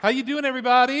How you doing,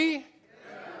 everybody?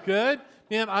 Good?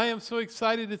 Man, I am so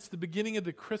excited. It's the beginning of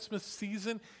the Christmas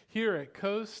season here at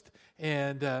Coast.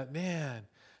 And man,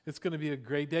 it's going to be a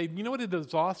great day. You know what it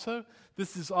is also?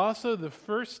 This is also the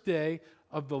first day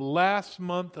of the last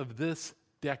month of this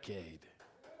decade.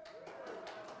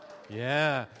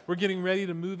 Yeah, we're getting ready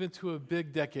to move into a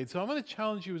big decade. So I'm going to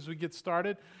challenge you as we get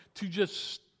started to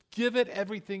just give it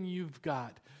everything you've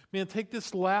got. Man, take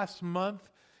this last month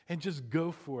and just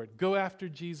go for it. Go after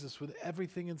Jesus with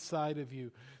everything inside of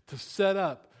you to set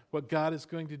up what God is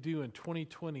going to do in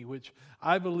 2020, which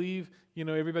I believe,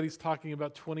 everybody's talking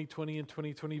about 2020 and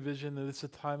 2020 vision, that it's a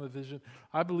time of vision.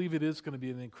 I believe it is going to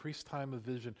be an increased time of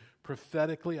vision.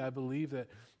 Prophetically, I believe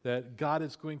that God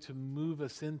is going to move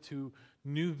us into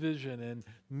new vision and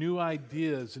new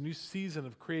ideas, a new season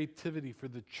of creativity for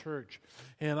the church.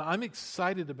 And I'm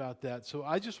excited about that. So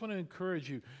I just want to encourage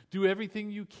you, do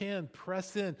everything you can,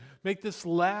 press in, make this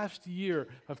last year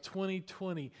of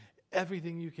 2020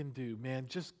 everything you can do, man.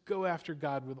 Just go after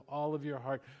God with all of your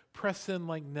heart. Press in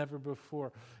like never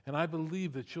before. And I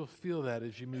believe that you'll feel that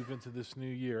as you move into this new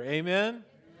year. Amen?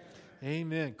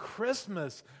 Amen.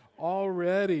 Christmas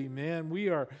already, man. We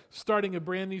are starting a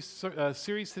brand new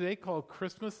series today called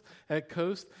Christmas at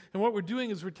Coast. And what we're doing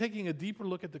is we're taking a deeper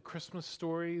look at the Christmas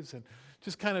stories and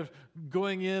just kind of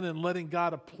going in and letting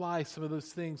God apply some of those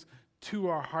things to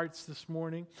our hearts this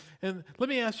morning. And let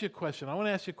me ask you a question. I want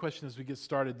to ask you a question as we get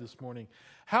started this morning.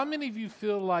 How many of you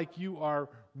feel like you are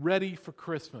ready for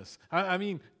Christmas? I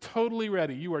mean, totally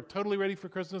ready. You are totally ready for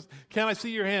Christmas? Can I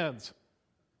see your hands?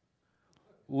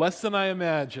 Less than I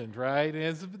imagined, right?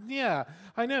 Yeah,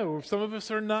 I know. Some of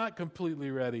us are not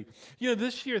completely ready.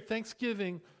 This year,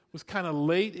 Thanksgiving was kind of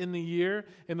late in the year,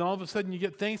 and all of a sudden you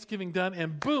get Thanksgiving done,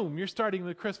 and boom, you're starting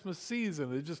the Christmas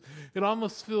season. It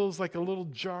almost feels like a little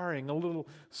jarring, a little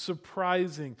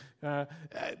surprising.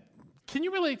 Can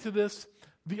you relate to this?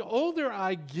 The older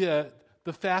I get,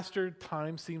 the faster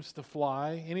time seems to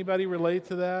fly. Anybody relate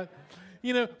to that?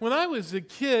 When I was a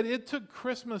kid, it took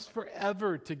Christmas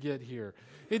forever to get here.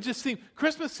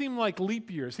 Christmas seemed like leap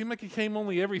year. It seemed like it came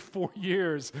only every 4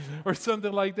 years or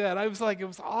something like that. I was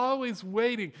always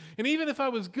waiting. And even if I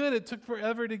was good, it took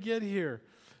forever to get here.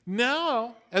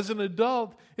 Now, as an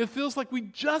adult, it feels like we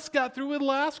just got through with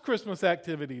last Christmas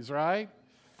activities, right?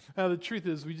 Now, the truth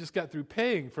is we just got through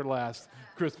paying for last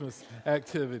Christmas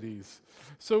activities.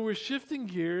 So we're shifting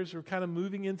gears. We're kind of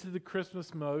moving into the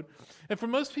Christmas mode. And for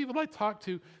most people I talk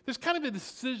to, there's kind of a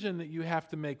decision that you have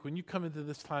to make when you come into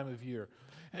this time of year.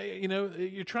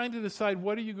 You're trying to decide,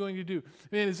 what are you going to do?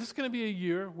 Man, is this going to be a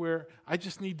year where I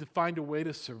just need to find a way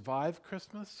to survive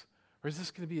Christmas? Or is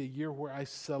this going to be a year where I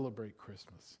celebrate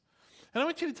Christmas? And I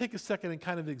want you to take a second and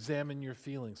kind of examine your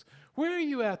feelings. Where are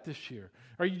you at this year?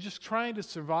 Are you just trying to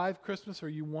survive Christmas, or are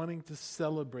you wanting to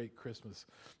celebrate Christmas?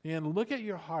 And look at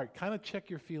your heart. Kind of check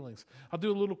your feelings. I'll do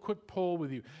a little quick poll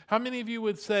with you. How many of you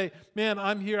would say, man,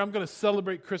 I'm here, I'm going to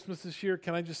celebrate Christmas this year?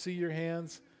 Can I just see your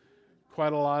hands?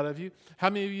 Quite a lot of you. How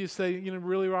many of you say,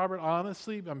 really, Robert,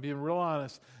 honestly, I'm being real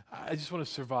honest, I just want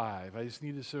to survive. I just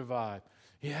need to survive.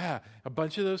 Yeah, a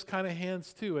bunch of those kind of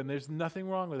hands too, and there's nothing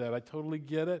wrong with that. I totally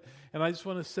get it. And I just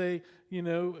want to say,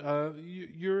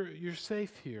 you're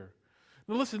safe here.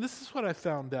 Now listen, this is what I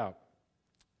found out,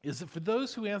 is that for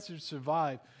those who answer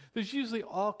survive, there's usually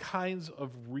all kinds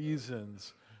of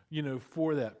reasons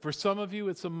for that. For some of you,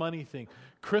 it's a money thing.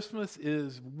 Christmas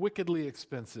is wickedly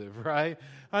expensive, right?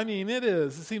 I mean, it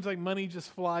is. It seems like money just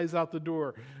flies out the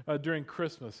door during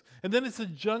Christmas. And then it's a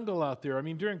jungle out there. I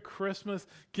mean, during Christmas,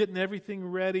 getting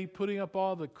everything ready, putting up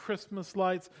all the Christmas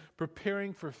lights,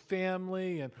 preparing for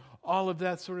family and all of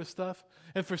that sort of stuff.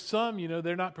 And for some,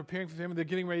 they're not preparing for family, they're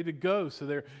getting ready to go, so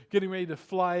they're getting ready to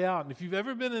fly out. And if you've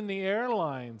ever been in the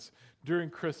airlines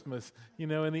during Christmas, in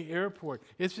the airport,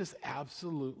 it's just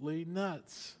absolutely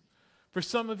nuts. For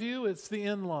some of you, it's the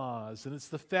in-laws, and it's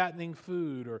the fattening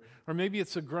food, or maybe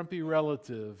it's a grumpy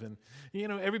relative. And,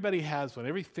 everybody has one.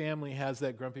 Every family has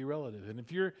that grumpy relative. And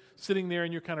if you're sitting there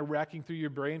and you're kind of racking through your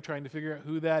brain trying to figure out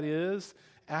who that is,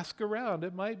 ask around.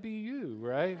 It might be you,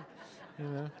 right?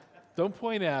 Don't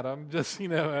point at them. Just,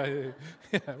 yeah,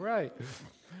 right.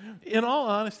 In all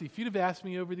honesty, if you'd have asked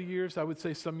me over the years, I would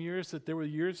say some years that there were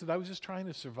years that I was just trying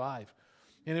to survive.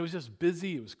 And it was just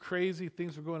busy. It was crazy.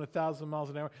 Things were going 1,000 miles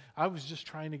an hour. I was just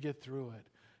trying to get through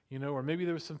it. Or maybe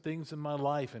there were some things in my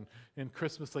life and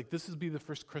Christmas, like this would be the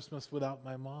first Christmas without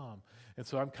my mom. And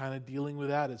so I'm kind of dealing with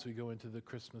that as we go into the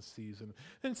Christmas season.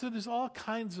 And so there's all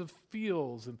kinds of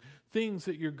feels and things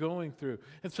that you're going through.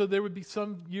 And so there would be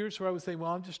some years where I would say,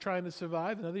 well, I'm just trying to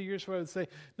survive. And other years where I would say,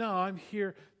 no, I'm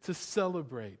here to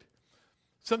celebrate.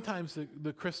 Sometimes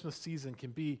the Christmas season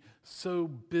can be so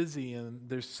busy and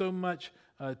there's so much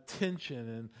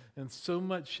tension and so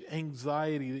much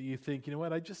anxiety that you think, you know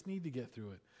what, I just need to get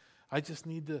through it. I just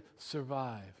need to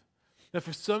survive. Now,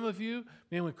 for some of you,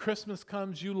 man, when Christmas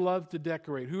comes, you love to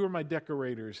decorate. Who are my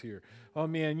decorators here? Oh,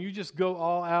 man, you just go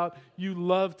all out. You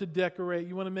love to decorate.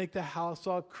 You want to make the house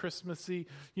all Christmassy.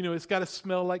 You know, it's got to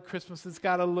smell like Christmas. It's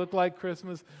got to look like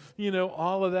Christmas. You know,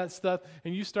 all of that stuff.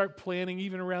 And you start planning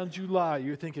even around July.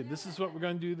 You're thinking, this is what we're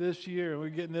going to do this year, and we're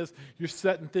getting this. You're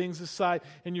setting things aside,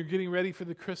 and you're getting ready for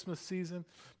the Christmas season.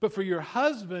 But for your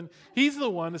husband, he's the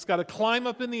one that's got to climb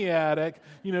up in the attic,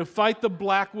 you know, fight the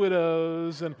black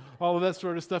widows and all of that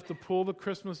sort of stuff to pull the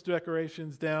Christmas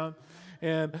decorations down.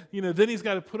 And, you know, then he's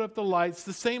got to put up the lights,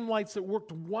 the same lights that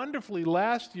worked wonderfully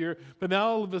last year, but now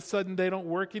all of a sudden they don't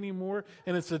work anymore,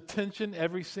 and it's a tension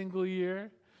every single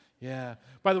year. Yeah.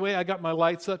 By the way, I got my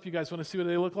lights up. You guys want to see what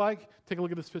they look like? Take a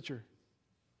look at this picture.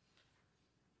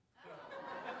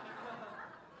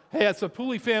 Hey, it's a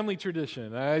Pooley family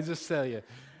tradition. I just tell you.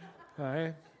 All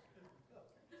right.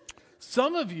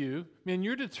 Some of you, man,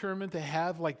 you're determined to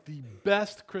have like the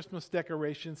best Christmas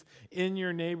decorations in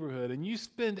your neighborhood, and you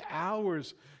spend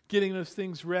hours getting those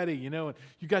things ready, you know, and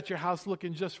you got your house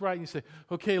looking just right, and you say,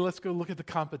 okay, let's go look at the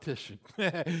competition.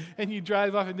 And you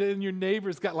drive off, and then your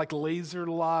neighbor's got like laser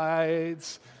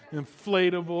lights,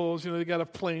 inflatables, you know, they got a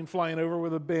plane flying over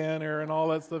with a banner and all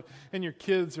that stuff, and your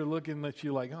kids are looking at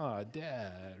you like, oh,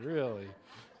 Dad, really?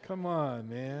 Come on,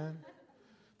 man.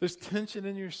 There's tension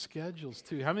in your schedules,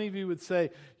 too. How many of you would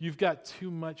say you've got too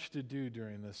much to do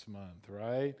during this month,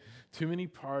 right? Too many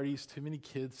parties, too many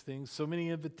kids things, so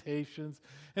many invitations.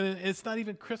 And it's not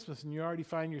even Christmas, and you already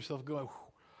find yourself going,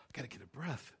 I got to get a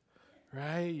breath,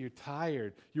 right? You're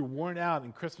tired. You're worn out,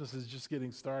 and Christmas is just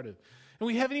getting started. And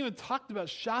we haven't even talked about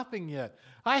shopping yet.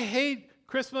 I hate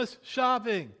Christmas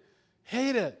shopping.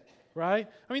 Hate it. Right?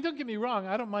 I mean, don't get me wrong.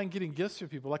 I don't mind getting gifts for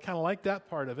people. I kind of like that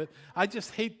part of it. I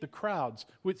just hate the crowds,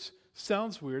 which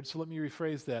sounds weird, so let me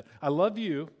rephrase that. I love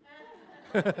you.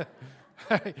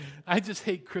 I just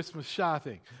hate Christmas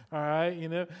shopping, all right? You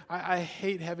know, I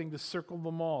hate having to circle the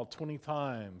mall 20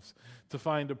 times to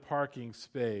find a parking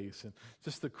space and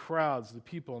just the crowds, the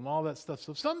people, and all that stuff.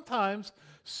 So sometimes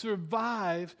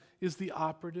survive is the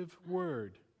operative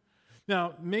word.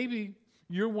 Now, maybe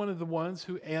you're one of the ones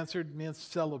who answered, man,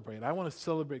 celebrate. I want to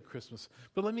celebrate Christmas.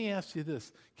 But let me ask you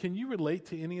this. Can you relate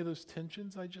to any of those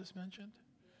tensions I just mentioned?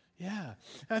 Yeah.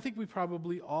 And I think we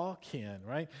probably all can,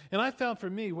 right? And I found for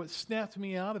me, what snapped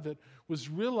me out of it was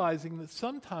realizing that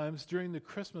sometimes during the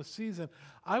Christmas season,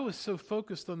 I was so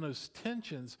focused on those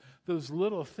tensions, those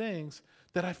little things,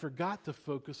 that I forgot to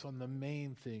focus on the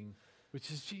main thing,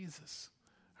 which is Jesus,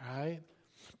 all right?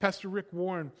 Pastor Rick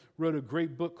Warren wrote a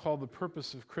great book called The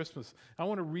Purpose of Christmas. I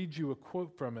want to read you a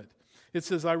quote from it. It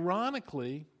says,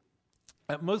 ironically,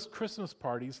 at most Christmas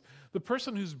parties, the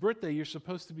person whose birthday you're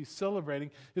supposed to be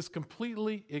celebrating is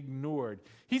completely ignored.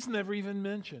 He's never even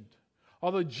mentioned.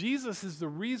 Although Jesus is the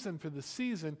reason for the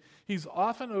season, he's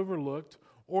often overlooked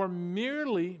or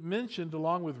merely mentioned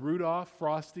along with Rudolph,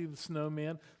 Frosty the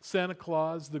Snowman, Santa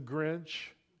Claus, the Grinch,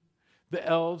 the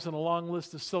elves, and a long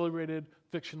list of celebrated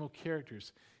fictional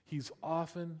characters. He's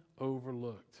often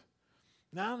overlooked.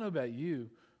 Now, I don't know about you,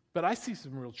 but I see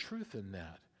some real truth in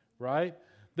that, right?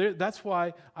 That's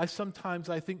why I sometimes,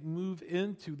 I think, move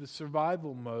into the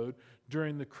survival mode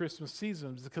during the Christmas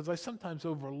season, because I sometimes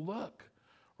overlook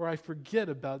or I forget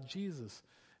about Jesus.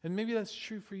 And maybe that's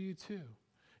true for you too.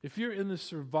 If you're in the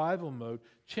survival mode,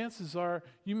 chances are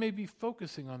you may be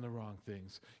focusing on the wrong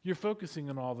things. You're focusing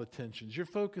on all the tensions. You're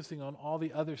focusing on all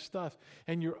the other stuff,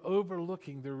 and you're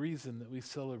overlooking the reason that we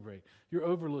celebrate. You're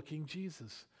overlooking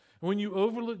Jesus. And when you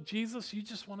overlook Jesus, you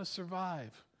just want to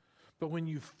survive. But when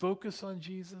you focus on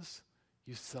Jesus,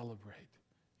 you celebrate.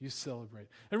 You celebrate.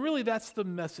 And really, that's the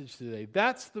message today.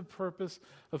 That's the purpose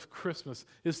of Christmas,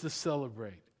 is to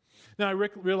celebrate. Now, I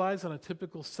realize on a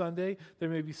typical Sunday, there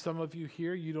may be some of you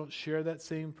here, you don't share that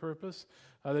same purpose.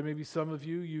 There may be some of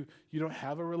you, you don't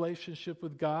have a relationship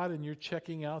with God, and you're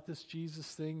checking out this Jesus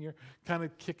thing. You're kind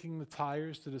of kicking the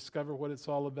tires to discover what it's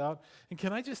all about. And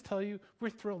can I just tell you, we're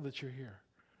thrilled that you're here.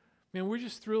 Man, we're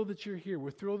just thrilled that you're here.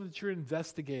 We're thrilled that you're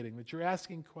investigating, that you're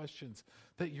asking questions,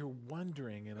 that you're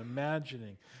wondering and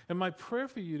imagining. And my prayer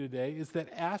for you today is that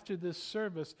after this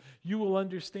service, you will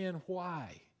understand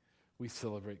why we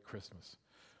celebrate Christmas.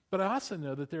 But I also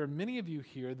know that there are many of you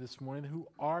here this morning who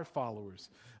are followers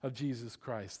of Jesus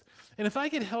Christ. And if I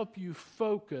could help you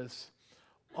focus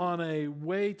on a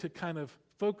way to kind of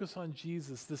focus on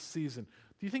Jesus this season,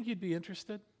 do you think you'd be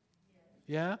interested?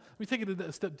 Yeah? Let me take it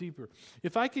a step deeper.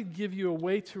 If I could give you a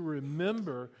way to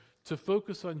remember to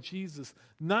focus on Jesus,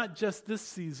 not just this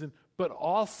season, but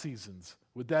all seasons.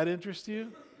 Would that interest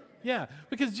you? Yeah,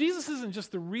 because Jesus isn't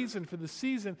just the reason for the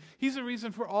season. He's a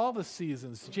reason for all the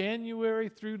seasons, January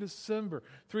through December,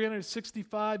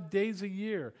 365 days a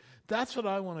year. That's what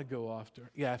I want to go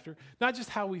after. Not just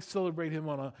how we celebrate him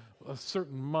on a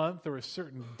certain month or a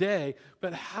certain day,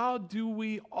 but how do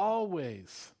we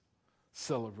always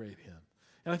celebrate him?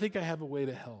 And I think I have a way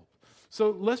to help.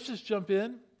 So let's just jump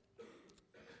in.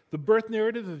 The birth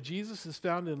narrative of Jesus is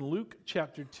found in Luke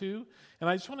chapter 2. And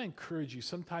I just want to encourage you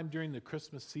sometime during the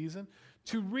Christmas season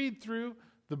to read through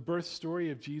the birth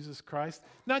story of Jesus Christ,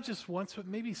 not just once, but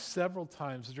maybe several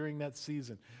times during that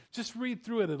season. Just read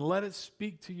through it and let it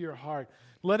speak to your heart.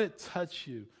 Let it touch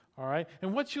you, all right?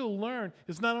 And what you'll learn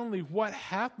is not only what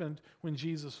happened when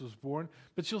Jesus was born,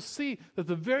 but you'll see that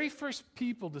the very first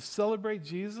people to celebrate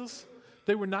Jesus,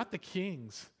 they were not the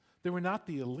kings. They were not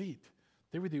the elite.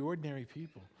 They were the ordinary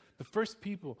people. The first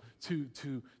people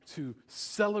to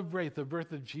celebrate the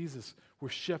birth of Jesus were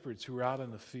shepherds who were out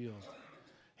in the field.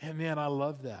 And man, I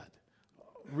love that.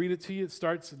 Read it to you. It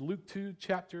starts in Luke 2,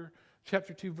 chapter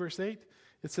 2, verse 8.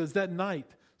 It says, that night,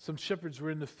 some shepherds were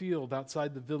in the field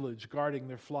outside the village, guarding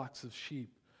their flocks of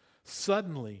sheep.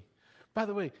 Suddenly, by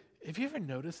the way, have you ever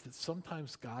noticed that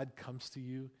sometimes God comes to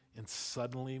you in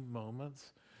suddenly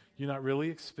moments? You're not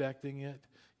really expecting it,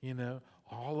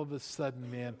 all of a sudden,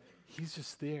 man, he's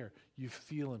just there. You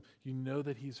feel him. You know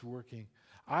that he's working.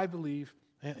 I believe,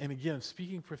 and again,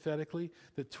 speaking prophetically,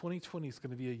 that 2020 is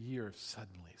going to be a year of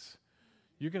suddenlies.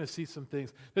 You're going to see some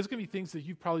things. There's going to be things that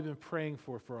you've probably been praying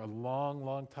for a long,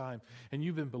 long time, and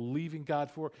you've been believing God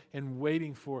for and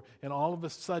waiting for, and all of a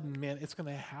sudden, man, it's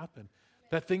going to happen.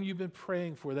 That thing you've been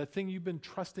praying for, that thing you've been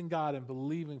trusting God and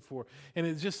believing for. And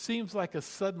it just seems like a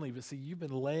suddenly, but see, you've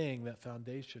been laying that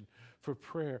foundation for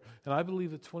prayer. And I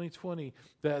believe that 2020,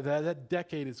 that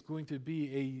decade is going to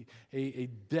be a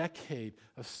decade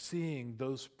of seeing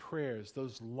those prayers,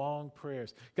 those long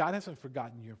prayers. God hasn't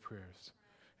forgotten your prayers.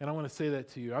 And I want to say that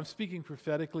to you. I'm speaking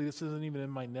prophetically. This isn't even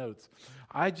in my notes.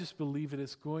 I just believe that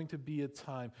it's going to be a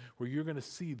time where you're going to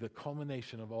see the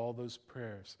culmination of all those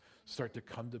prayers start to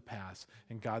come to pass,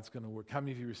 and God's going to work. How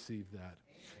many of you received that?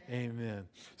 Amen.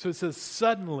 So it says,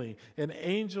 suddenly an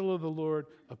angel of the Lord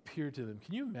appeared to them.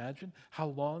 Can you imagine how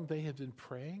long they had been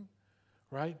praying,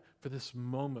 right? For this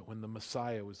moment when the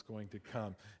Messiah was going to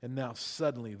come. And now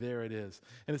suddenly there it is.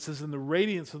 And it says, and the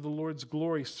radiance of the Lord's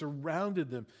glory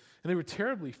surrounded them. And they were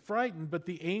terribly frightened, but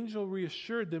the angel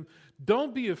reassured them.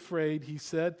 Don't be afraid, he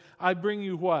said. I bring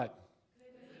you what?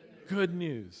 Good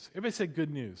news. Everybody say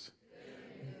good news.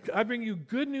 I bring you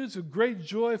good news of great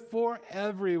joy for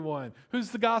everyone.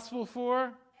 Who's the gospel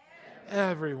for?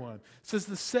 Everyone. It says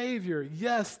the Savior,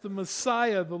 yes, the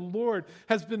Messiah, the Lord,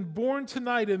 has been born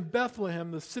tonight in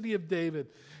Bethlehem, the city of David.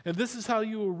 And this is how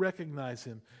you will recognize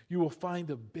him. You will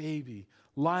find a baby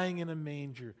lying in a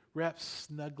manger, wrapped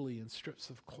snugly in strips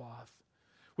of cloth.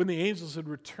 When the angels had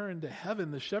returned to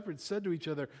heaven, the shepherds said to each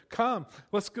other, come,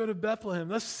 let's go to Bethlehem.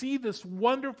 Let's see this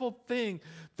wonderful thing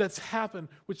that's happened,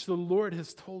 which the Lord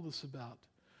has told us about.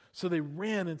 So they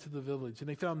ran into the village, and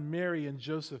they found Mary and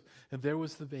Joseph, and there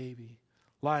was the baby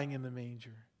lying in the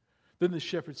manger. Then the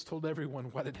shepherds told everyone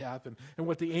what had happened and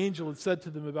what the angel had said to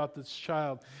them about this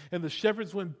child. And the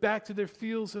shepherds went back to their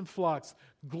fields and flocks,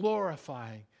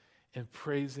 glorifying and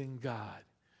praising God.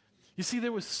 You see,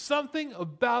 there was something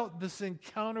about this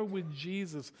encounter with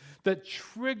Jesus that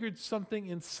triggered something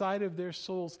inside of their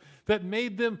souls that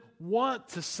made them want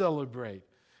to celebrate.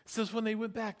 It says when they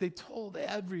went back, they told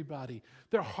everybody.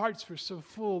 Their hearts were so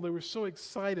full. They were so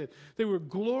excited. They were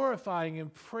glorifying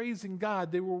and praising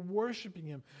God. They were worshiping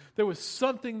him. There was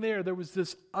something there. There was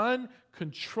this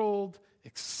uncontrolled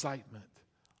excitement.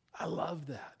 I love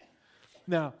that.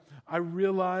 Now, I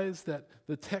realize that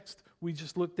the text we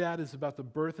just looked at is about the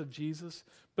birth of Jesus,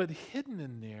 but hidden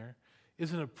in there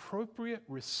is an appropriate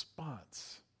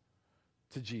response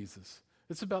to Jesus.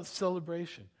 It's about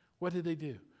celebration. What did they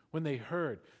do? When they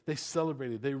heard, they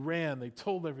celebrated, they ran, they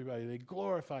told everybody, they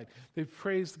glorified, they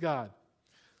praised God.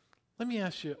 Let me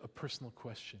ask you a personal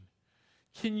question.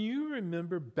 Can you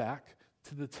remember back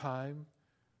to the time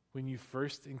when you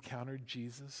first encountered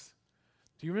Jesus?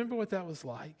 Do you remember what that was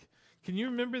like? Can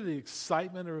you remember the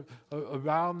excitement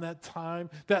around that time?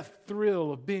 That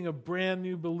thrill of being a brand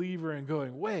new believer and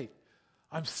going, wait,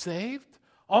 I'm saved?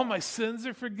 All my sins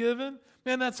are forgiven?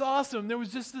 Man, that's awesome. There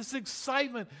was just this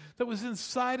excitement that was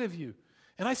inside of you.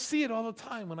 And I see it all the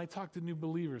time when I talk to new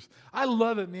believers. I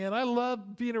love it, man. I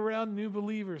love being around new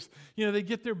believers. You know, they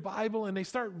get their Bible and they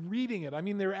start reading it. I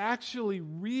mean, they're actually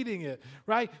reading it,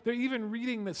 right? They're even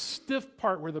reading the stiff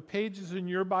part where the pages in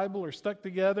your Bible are stuck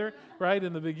together, right,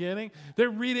 in the beginning.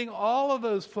 They're reading all of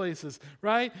those places,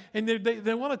 right? And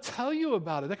they want to tell you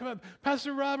about it. They come up,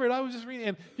 Pastor Robert, I was just reading.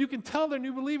 And you can tell they're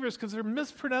new believers because they're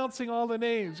mispronouncing all the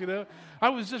names, you know. I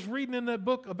was just reading in that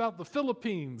book about the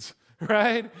Philippines,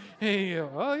 right? And you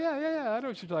go, oh, yeah, I know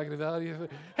what you're talking about.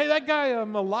 Hey, that guy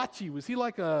Malachi, was he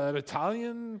like an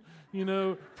Italian, you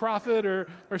know, prophet or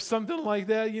something like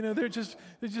that? You know, they're just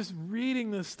reading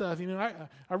this stuff. You know,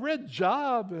 I read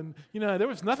Job, and, you know, there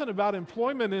was nothing about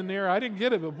employment in there. I didn't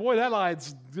get it, but boy,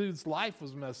 that dude's life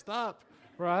was messed up,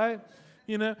 right?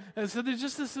 You know, and so there's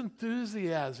just this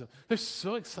enthusiasm. They're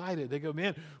so excited. They go,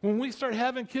 man, when we start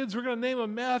having kids, we're going to name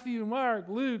them Matthew, Mark,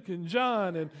 Luke, and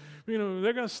John, and, you know,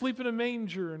 they're going to sleep in a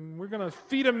manger, and we're going to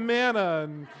feed them manna,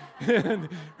 and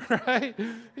right?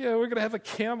 Yeah, we're going to have a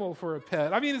camel for a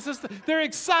pet. I mean, it's just, they're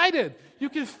excited. You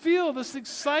can feel this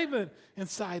excitement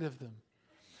inside of them.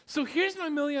 So here's my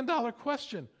 $1 million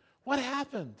question. What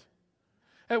happened?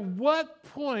 At what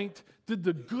point did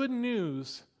the good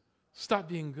news stop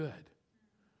being good?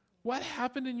 What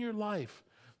happened in your life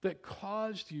that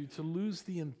caused you to lose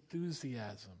the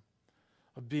enthusiasm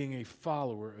of being a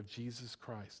follower of Jesus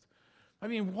Christ? I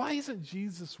mean, why isn't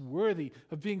Jesus worthy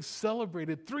of being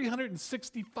celebrated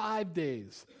 365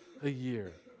 days a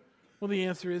year? Well, the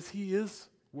answer is he is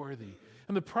worthy.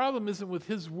 And the problem isn't with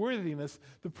his worthiness.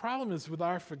 The problem is with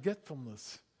our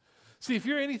forgetfulness. See, if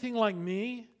you're anything like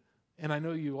me, and I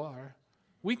know you are,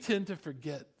 we tend to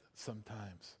forget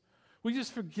sometimes. We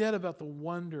just forget about the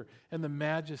wonder and the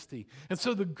majesty. And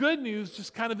so the good news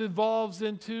just kind of evolves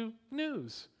into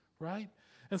news, right?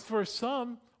 And for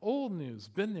some, old news,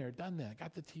 been there, done that,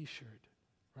 got the t-shirt,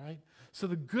 right? So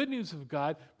the good news of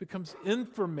God becomes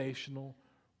informational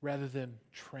rather than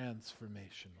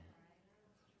transformational,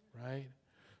 right?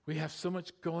 We have so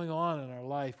much going on in our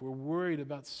life. We're worried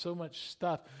about so much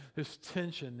stuff. There's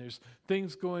tension. There's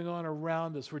things going on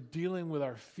around us. We're dealing with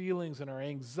our feelings and our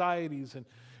anxieties and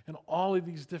all of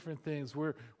these different things.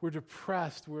 We're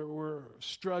depressed. We're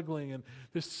struggling. And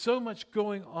there's so much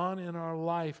going on in our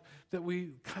life that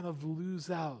we kind of lose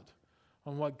out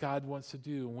on what God wants to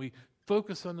do. And we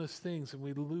focus on those things and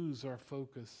we lose our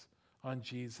focus on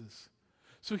Jesus.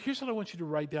 So here's what I want you to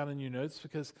write down in your notes,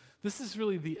 because this is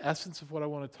really the essence of what I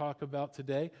want to talk about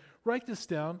today. Write this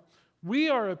down. We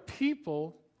are a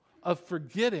people of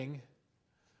forgetting,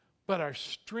 but our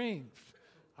strength,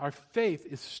 our faith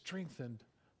is strengthened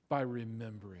by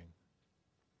remembering.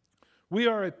 We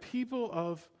are a people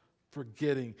of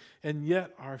forgetting, and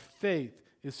yet our faith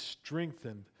is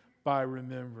strengthened by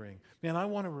remembering. Man, I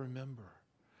want to remember.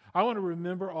 I want to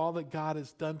remember all that God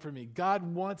has done for me. God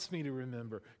wants me to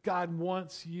remember. God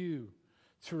wants you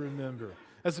to remember.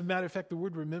 As a matter of fact, the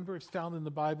word remember is found in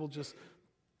the Bible just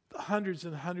hundreds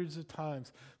and hundreds of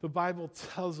times. The Bible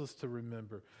tells us to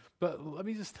remember. But let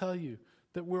me just tell you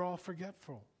that we're all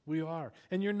forgetful. We are.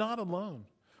 And you're not alone.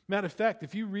 Matter of fact,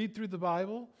 if you read through the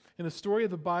Bible, in the story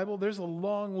of the Bible, there's a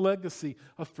long legacy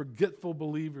of forgetful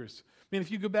believers. I mean, if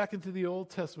you go back into the Old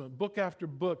Testament, book after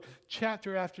book,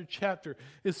 chapter after chapter,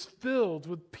 is filled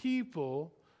with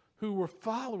people who were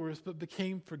followers but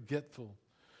became forgetful.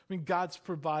 I mean, God's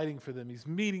providing for them. He's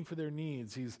meeting for their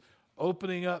needs. He's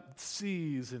opening up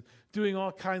seas and doing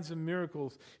all kinds of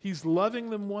miracles. He's loving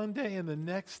them one day, and the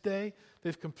next day,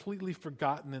 they've completely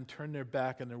forgotten and turned their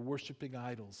back and they're worshiping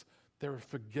idols. They're a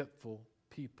forgetful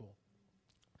people.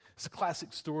 It's a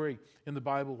classic story in the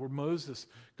Bible where Moses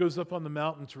goes up on the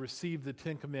mountain to receive the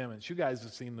Ten Commandments. You guys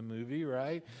have seen the movie,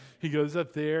 right? He goes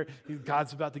up there.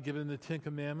 God's about to give him the Ten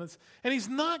Commandments. And he's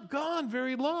not gone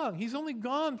very long. He's only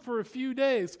gone for a few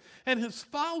days. And his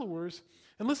followers,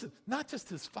 and listen, not just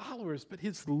his followers, but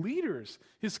his leaders,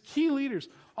 his key leaders,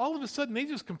 all of a sudden they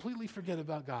just completely forget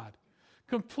about God.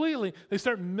 Completely. They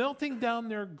start melting down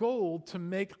their gold to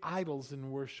make idols in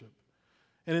worship.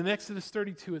 And in Exodus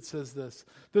 32, it says this: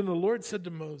 Then the Lord said to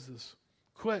Moses,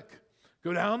 "Quick,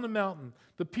 go down the mountain.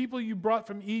 The people you brought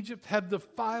from Egypt have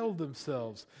defiled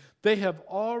themselves. They have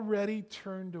already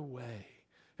turned away."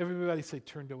 Everybody say,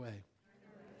 turned away.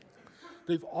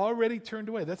 They've already turned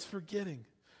away. That's forgetting.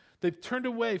 They've turned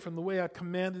away from the way I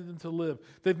commanded them to live.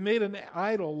 They've made an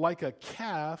idol like a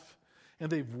calf,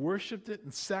 and they've worshipped it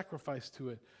and sacrificed to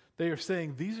it. They are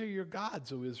saying, "These are your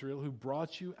gods, O Israel, who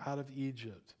brought you out of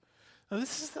Egypt." Now,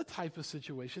 this is the type of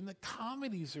situation that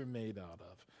comedies are made out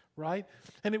of, right?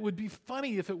 And it would be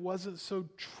funny if it wasn't so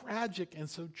tragic and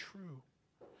so true.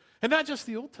 And not just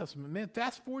the Old Testament. Man,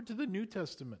 fast forward to the New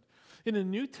Testament. In the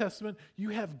New Testament, you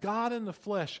have God in the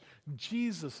flesh,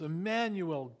 Jesus,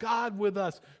 Emmanuel, God with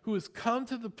us, who has come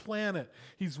to the planet.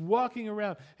 He's walking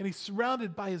around, and he's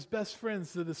surrounded by his best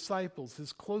friends, the disciples,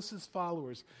 his closest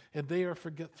followers, and they are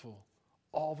forgetful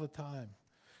all the time.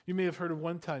 You may have heard of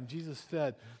one time Jesus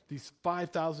fed these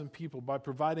 5,000 people by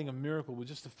providing a miracle with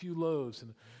just a few loaves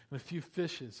and a few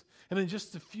fishes. And then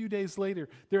just a few days later,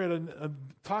 they're at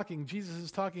talking. Jesus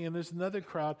is talking, and there's another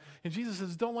crowd. And Jesus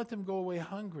says, don't let them go away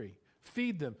hungry.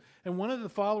 Feed them. And one of the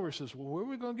followers says, well, where are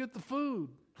we going to get the food?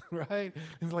 Right? And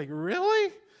he's like,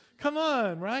 really? Come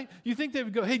on, right? You think they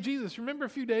would go, hey, Jesus, remember a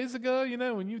few days ago,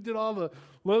 when you did all the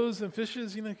loaves and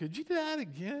fishes, could you do that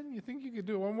again? You think you could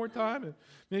do it one more time? And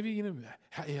maybe,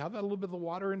 hey, how about a little bit of the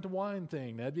water into wine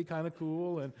thing? That'd be kind of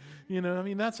cool. And,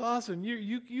 that's awesome.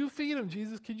 You feed them,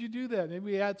 Jesus. Could you do that?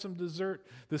 Maybe add some dessert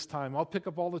this time. I'll pick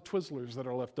up all the Twizzlers that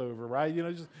are left over, right?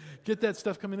 Just get that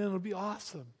stuff coming in. It'll be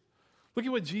awesome. Look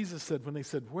at what Jesus said when they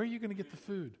said, where are you going to get the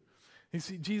food? And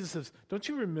see, Jesus says, don't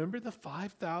you remember the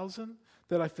 5,000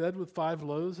 that I fed with 5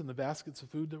 loaves and the baskets of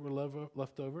food that were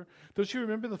left over? Don't you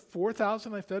remember the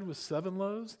 4,000 I fed with 7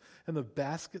 loaves and the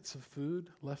baskets of food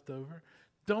left over?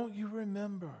 Don't you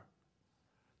remember?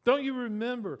 Don't you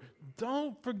remember?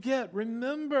 Don't forget.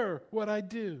 Remember what I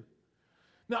do.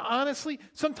 Now, honestly,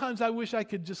 sometimes I wish I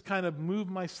could just kind of move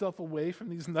myself away from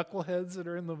these knuckleheads that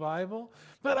are in the Bible,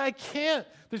 but I can't.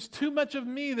 There's too much of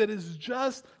me that is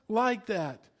just like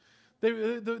that.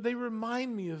 They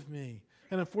remind me of me.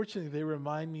 And unfortunately, they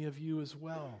remind me of you as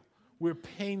well. We're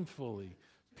painfully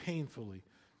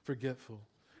forgetful.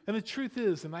 And the truth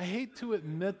is, and I hate to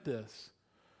admit this,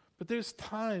 but there's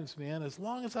times, man, as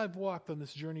long as I've walked on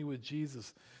this journey with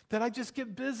Jesus, that I just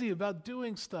get busy about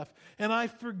doing stuff, and I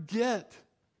forget.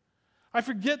 I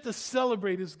forget to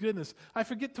celebrate his goodness. I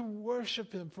forget to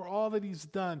worship him for all that he's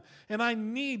done. And I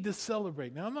need to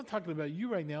celebrate. Now, I'm not talking about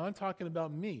you right now. I'm talking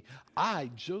about me.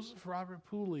 I, Joseph Robert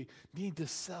Pooley, need to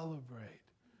celebrate.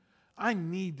 I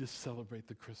need to celebrate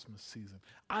the Christmas season.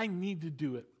 I need to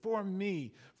do it for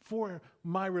me, for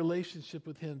my relationship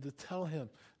with him, to tell him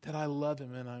that I love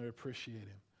him and I appreciate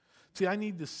him. See, I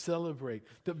need to celebrate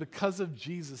that because of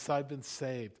Jesus, I've been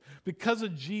saved. Because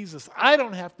of Jesus, I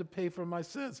don't have to pay for my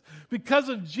sins. Because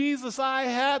of Jesus, I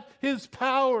have his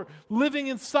power living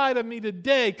inside of me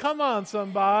today. Come on,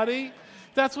 somebody.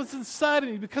 That's what's inside of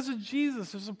me. Because of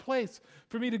Jesus, there's a place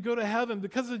for me to go to heaven.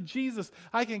 Because of Jesus,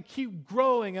 I can keep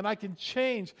growing and I can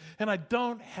change, and I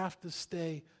don't have to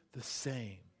stay the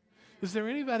same. Is there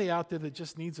anybody out there that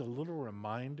just needs a little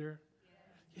reminder?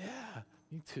 Yeah,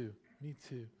 me too. Me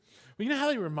too. Well, you know how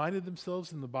they reminded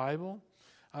themselves in the Bible?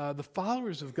 The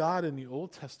followers of God in the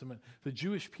Old Testament, the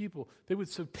Jewish people, they would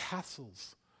sew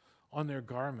tassels on their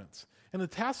garments. And the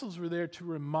tassels were there to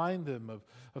remind them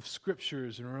of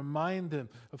scriptures and remind them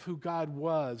of who God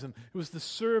was. And it was to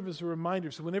serve as a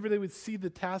reminder. So whenever they would see the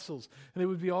tassels, and they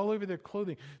would be all over their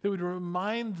clothing, they would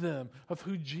remind them of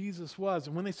who Jesus was.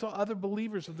 And when they saw other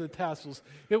believers with the tassels,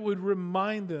 it would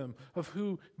remind them of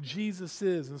who Jesus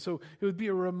is. And so it would be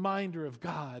a reminder of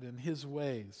God and his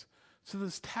ways. So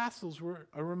those tassels were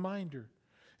a reminder.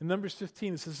 In Numbers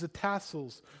 15, it says, the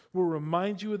tassels will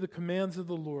remind you of the commands of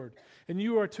the Lord, and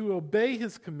you are to obey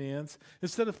his commands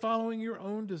instead of following your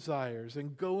own desires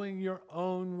and going your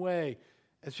own way,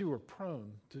 as you were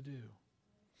prone to do.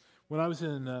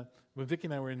 When Vicki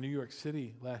and I were in New York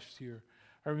City last year,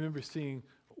 I remember seeing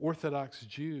Orthodox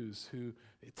Jews who,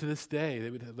 to this day,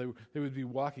 they would be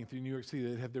walking through New York City.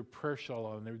 They'd have their prayer shawl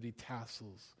on, and there would be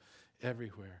tassels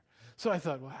everywhere. So I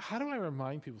thought, well, how do I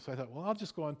remind people? So I thought, well, I'll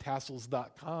just go on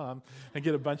tassels.com and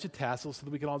get a bunch of tassels so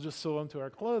that we can all just sew them to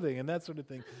our clothing and that sort of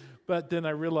thing. But then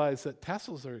I realized that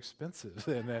tassels are expensive,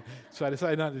 and so I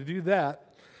decided not to do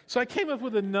that. So I came up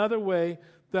with another way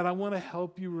that I want to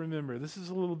help you remember. This is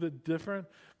a little bit different,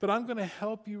 but I'm going to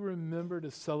help you remember to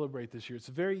celebrate this year. It's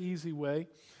a very easy way.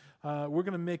 We're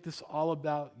going to make this all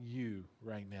about you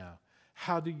right now.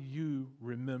 How do you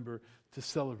remember to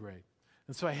celebrate?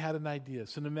 And so I had an idea.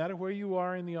 So no matter where you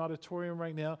are in the auditorium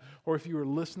right now, or if you are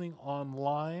listening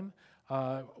online,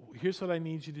 here's what I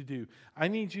need you to do. I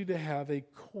need you to have a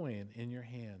coin in your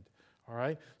hand. All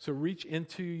right? So reach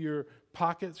into your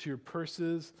pockets, your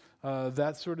purses,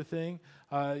 that sort of thing.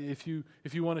 If you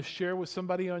want to share with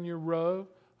somebody on your row,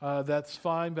 that's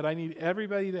fine. But I need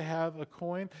everybody to have a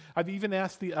coin. I've even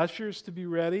asked the ushers to be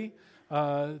ready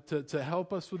to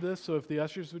help us with this. So if the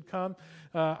ushers would come,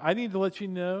 I need to let you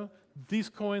know these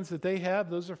coins that they have,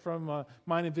 those are from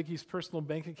mine and Vicki's personal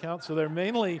bank account. So they're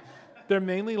mainly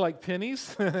like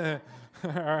pennies. All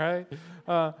right?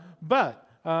 But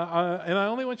I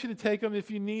only want you to take them if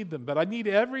you need them. But I need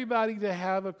everybody to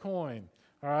have a coin.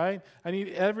 All right? I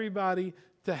need everybody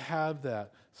to have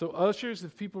that. So ushers,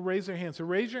 if people raise their hand. So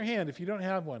raise your hand if you don't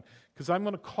have one, because I'm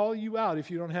going to call you out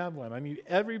if you don't have one. I need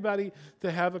everybody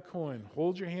to have a coin.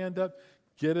 Hold your hand up.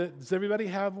 Get it. Does everybody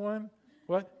have one?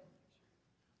 What?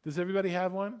 Does everybody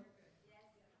have one?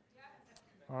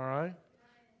 All right.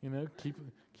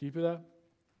 Keep it up.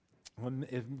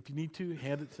 If you need to,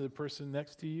 hand it to the person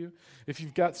next to you. If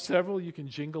you've got several, you can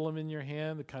jingle them in your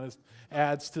hand. It kind of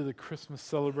adds to the Christmas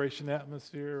celebration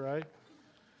atmosphere, right?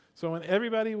 So I want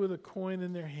everybody with a coin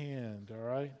in their hand, all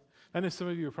right? I know some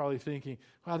of you are probably thinking,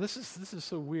 wow, this is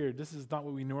so weird. This is not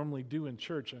what we normally do in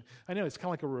church. I know it's kind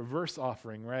of like a reverse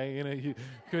offering, right?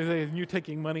 You're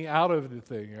taking money out of the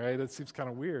thing, right? That seems kind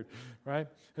of weird, right?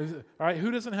 All right,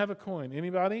 who doesn't have a coin?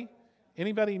 Anybody?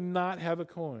 Anybody not have a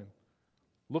coin?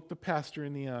 Look the pastor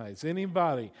in the eyes.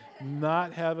 Anybody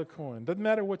not have a coin? Doesn't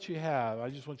matter what you have. I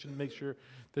just want you to make sure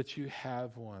that you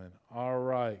have one. All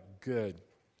right, good.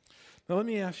 Now let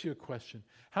me ask you a question.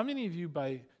 How many of you,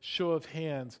 by show of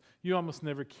hands, you almost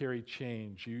never carry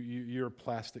change? You're a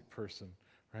plastic person,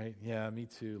 right? Yeah, me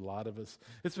too, a lot of us.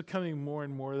 It's becoming more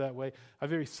and more that way. I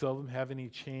very seldom have any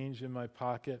change in my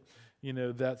pocket,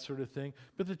 that sort of thing.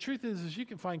 But the truth is you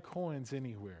can find coins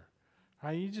anywhere.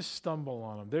 Right? You just stumble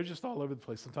on them. They're just all over the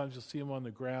place. Sometimes you'll see them on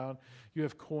the ground. You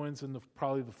have coins in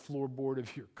probably the floorboard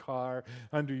of your car,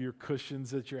 under your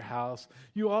cushions at your house.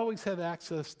 You always have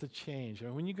access to change.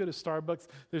 When you go to Starbucks,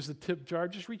 there's a tip jar.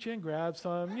 Just reach in, grab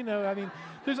some.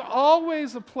 There's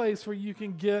always a place where you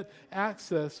can get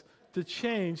access to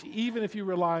change, even if you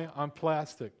rely on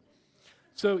plastic.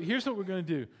 So here's what we're going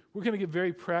to do. We're going to get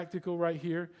very practical right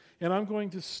here, and I'm going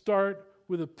to start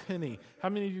with a penny. How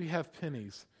many of you have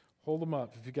pennies? Hold them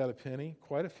up if you got a penny.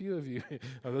 Quite a few of you.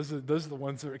 Those are the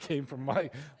ones that came from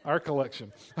our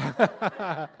collection.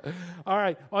 All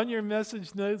right. On your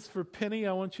message notes for penny,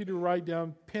 I want you to write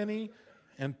down penny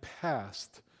and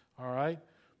past. All right?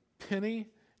 Penny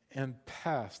and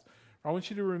past. I want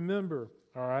you to remember,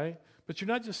 all right? But you're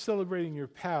not just celebrating your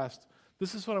past.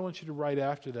 This is what I want you to write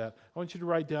after that. I want you to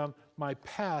write down, my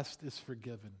past is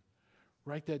forgiven.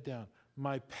 Write that down.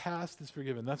 My past is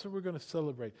forgiven. That's what we're going to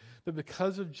celebrate. That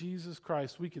because of Jesus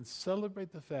Christ, we can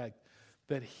celebrate the fact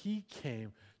that He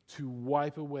came to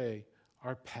wipe away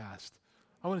our past.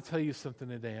 I want to tell you something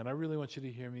today, and I really want you to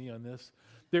hear me on this.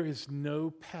 There is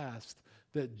no past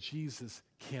that Jesus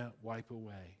can't wipe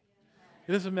away.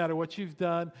 It doesn't matter what you've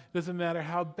done. It doesn't matter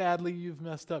how badly you've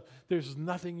messed up. There's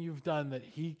nothing you've done that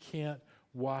He can't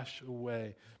wash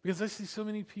away. Because I see so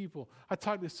many people, I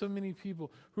talk to so many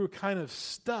people who are kind of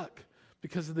stuck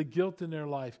because of the guilt in their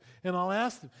life. And I'll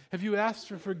ask them, have you asked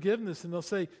for forgiveness? And they'll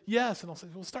say, yes. And I'll say,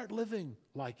 well, start living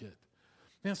like it.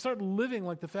 Man, start living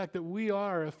like the fact that we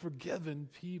are a forgiven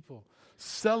people.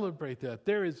 Celebrate that.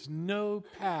 There is no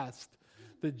past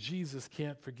that Jesus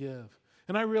can't forgive.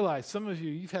 And I realize some of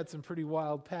you, you've had some pretty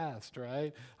wild past,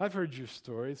 right? I've heard your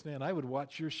stories. Man, I would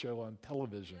watch your show on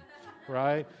television,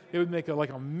 right? It would make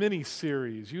like a mini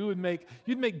series. You'd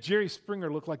make Jerry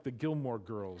Springer look like the Gilmore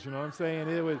Girls. You know what I'm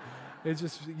saying? It's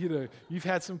just, you've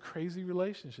had some crazy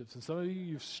relationships, and some of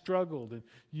you've struggled and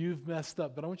you've messed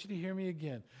up. But I want you to hear me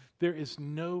again. There is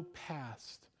no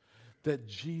past that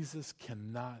Jesus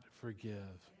cannot forgive.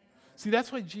 See,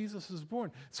 that's why Jesus was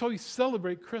born. That's why we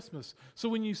celebrate Christmas. So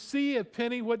when you see a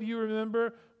penny, what do you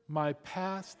remember? My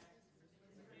past.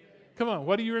 Come on,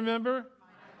 what do you remember?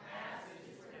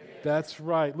 That's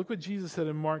right. Look what Jesus said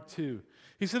in Mark 2.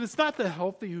 He said, it's not the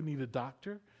healthy who need a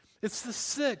doctor. It's the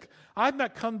sick. I've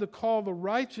not come to call the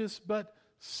righteous, but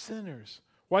sinners.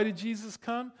 Why did Jesus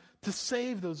come? To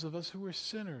save those of us who are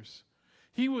sinners.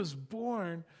 He was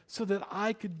born so that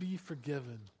I could be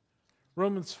forgiven.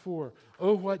 Romans 4,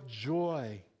 oh, what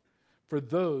joy for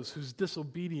those whose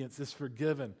disobedience is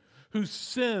forgiven, whose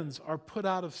sins are put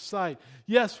out of sight.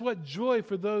 Yes, what joy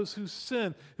for those whose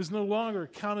sin is no longer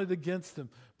counted against them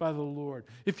by the Lord.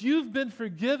 If you've been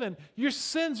forgiven, your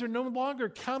sins are no longer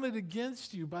counted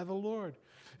against you by the Lord.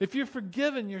 If you're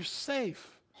forgiven, you're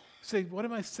safe. You say, what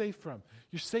am I safe from?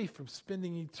 You're safe from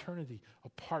spending eternity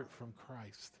apart from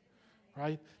Christ,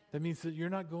 right? That means that you're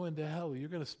not going to hell. You're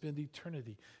going to spend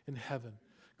eternity in heaven.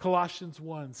 Colossians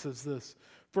 1 says this,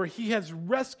 for He has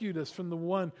rescued us from the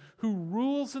one who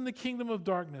rules in the kingdom of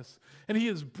darkness, and He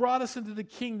has brought us into the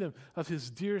kingdom of His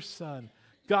dear Son.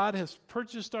 God has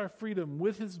purchased our freedom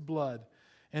with His blood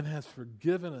and has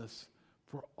forgiven us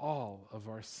for all of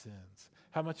our sins.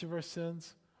 How much of our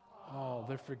sins? All.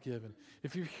 They're forgiven.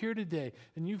 If you're here today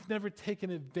and you've never taken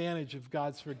advantage of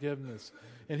God's forgiveness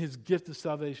and His gift of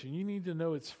salvation, you need to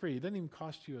know it's free. It doesn't even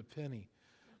cost you a penny,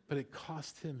 but it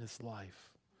cost Him His life.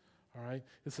 All right?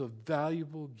 It's a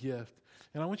valuable gift.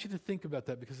 And I want you to think about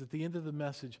that, because at the end of the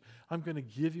message, I'm going to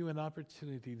give you an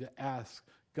opportunity to ask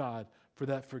God for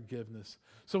that forgiveness.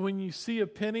 So when you see a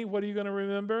penny, what are you going to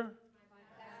remember?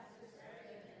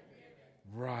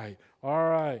 Right. All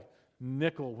right.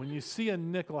 Nickel. When you see a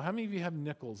nickel, how many of you have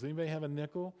nickels? Anybody have a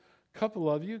nickel?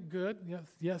 Couple of you. Good.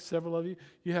 Yes, several of you.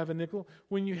 You have a nickel.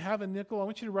 When you have a nickel, I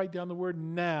want you to write down the word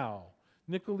now.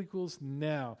 Nickel equals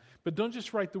now. But don't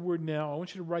just write the word now. I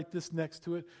want you to write this next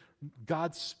to it.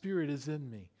 God's Spirit is in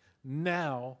me.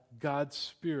 Now, God's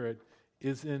Spirit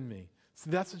is in me. So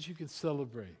that's what you can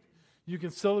celebrate. You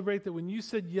can celebrate that when you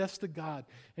said yes to God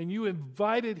and you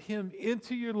invited Him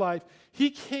into your life, He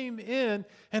came in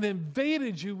and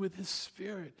invaded you with His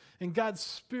Spirit. And God's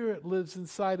Spirit lives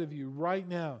inside of you right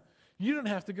now. You don't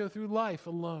have to go through life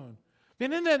alone.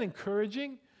 Man, isn't that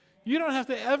encouraging? You don't have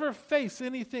to ever face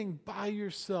anything by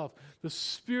yourself. The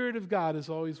Spirit of God is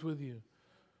always with you.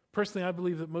 Personally, I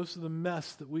believe that most of the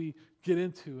mess that we get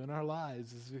into in our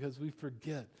lives is because we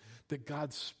forget that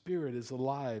God's Spirit is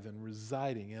alive and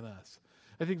residing in us.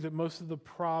 I think that most of the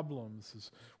problems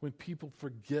is when people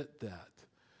forget that,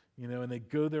 and they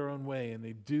go their own way and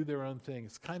they do their own thing.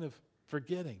 It's kind of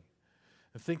forgetting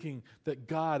and thinking that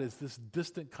God is this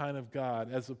distant kind of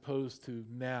God, as opposed to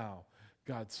now,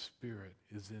 God's Spirit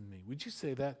is in me. Would you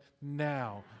say that?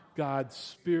 Now, God's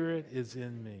Spirit is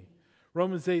in me.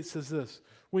 Romans 8 says this: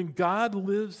 when God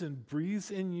lives and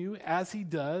breathes in you, as He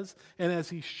does, and as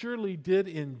He surely did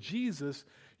in Jesus,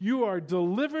 you are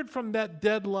delivered from that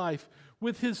dead life.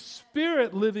 With His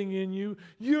Spirit living in you,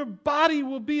 your body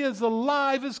will be as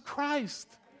alive as Christ.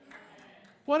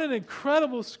 What an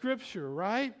incredible scripture,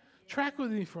 right? Track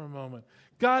with me for a moment.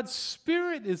 God's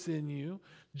Spirit is in you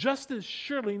just as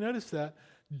surely, notice that,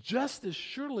 just as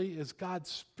surely as God's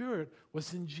Spirit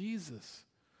was in Jesus.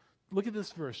 Look at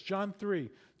this verse, John 3.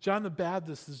 John the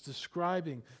Baptist is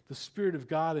describing the Spirit of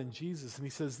God in Jesus, and he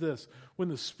says this: when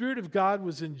the Spirit of God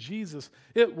was in Jesus,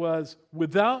 it was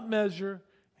without measure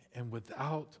and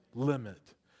without limit.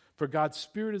 For God's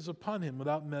Spirit is upon Him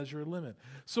without measure or limit.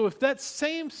 So if that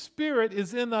same Spirit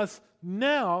is in us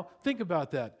now, think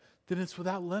about that, then it's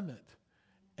without limit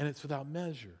and it's without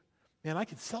measure. Man, I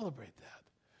can celebrate that.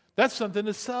 That's something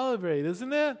to celebrate,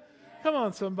 isn't it? Come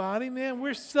on, somebody. Man,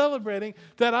 we're celebrating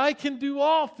that I can do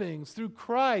all things through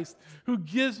Christ who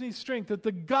gives me strength, that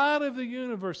the God of the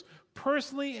universe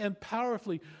personally and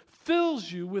powerfully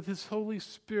fills you with His Holy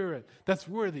Spirit. That's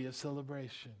worthy of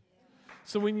celebration.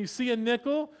 So when you see a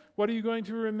nickel, what are you going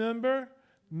to remember?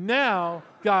 Now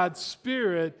God's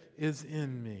Spirit is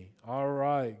in me. All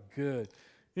right, good.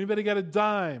 Anybody got a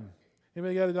dime?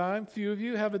 Anybody got a dime? Few of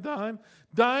you have a dime.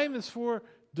 Dime is for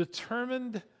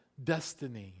determined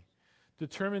destiny.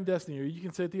 Determined destiny, or you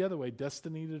can say it the other way,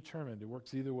 destiny determined. It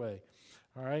works either way.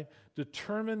 All right?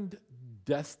 Determined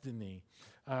destiny.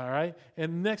 All right?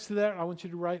 And next to that, I want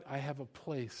you to write, I have a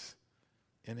place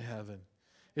in heaven.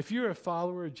 If you're a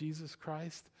follower of Jesus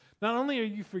Christ, not only are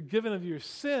you forgiven of your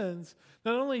sins,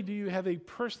 not only do you have a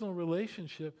personal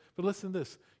relationship, but listen to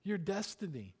this, your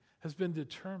destiny has been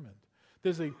determined.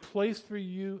 There's a place for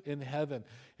you in heaven.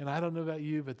 And I don't know about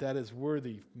you, but that is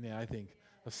worthy, I think,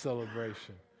 of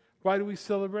celebration. Why do we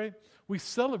celebrate? We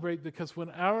celebrate because when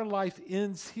our life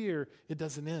ends here, it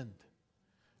doesn't end.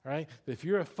 Right? If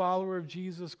you're a follower of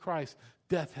Jesus Christ,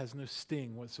 death has no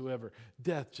sting whatsoever.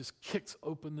 Death just kicks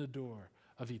open the door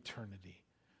of eternity.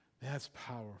 That's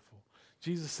powerful.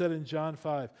 Jesus said in John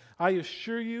 5, I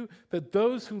assure you that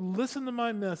those who listen to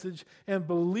my message and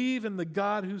believe in the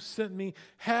God who sent me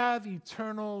have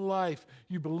eternal life.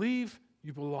 You believe,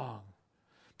 you belong.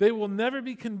 They will never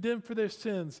be condemned for their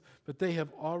sins, but they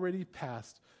have already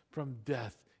passed from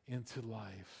death into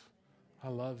life. I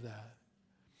love that.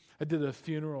 I did a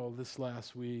funeral this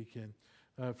last week,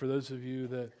 and for those of you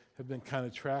that have been kind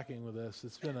of tracking with us,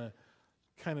 it's been a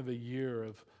kind of a year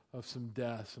of some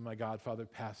deaths, and my godfather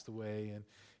passed away, and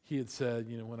he had said,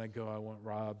 when I go, I want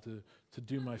Rob to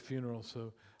do my funeral.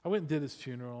 So I went and did his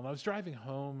funeral, and I was driving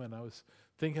home, and I was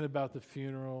thinking about the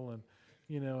funeral, and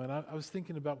I was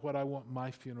thinking about what I want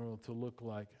my funeral to look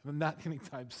like. And not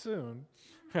anytime soon,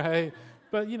 right?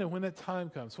 But, when that time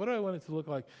comes, what do I want it to look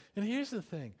like? And here's the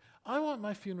thing. I want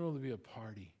my funeral to be a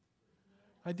party.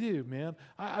 I do, man.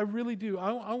 I really do.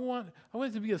 I want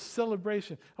it to be a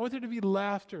celebration. I want there to be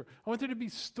laughter. I want there to be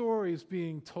stories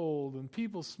being told and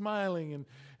people smiling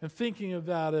and thinking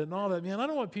about it and all that. Man, I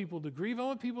don't want people to grieve. I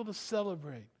want people to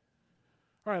celebrate.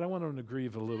 All right, I want them to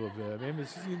grieve a little bit. Maybe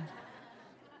it's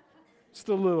just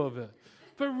a little bit.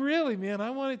 But really, man,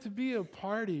 I want it to be a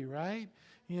party, right?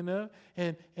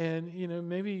 and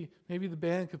maybe the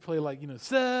band could play like,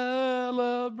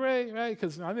 celebrate, right?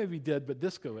 Because I may be dead, but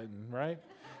disco isn't, right?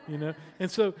 And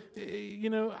so,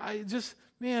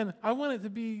 I want it to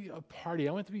be a party.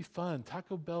 I want it to be fun.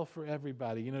 Taco Bell for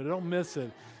everybody. Don't miss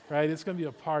it, right? It's going to be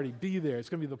a party. Be there. It's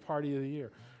going to be the party of the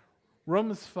year.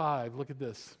 Romans 5, look at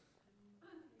this.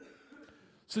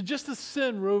 So just as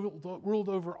sin ruled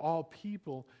over all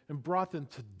people and brought them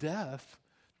to death,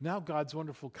 now God's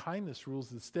wonderful kindness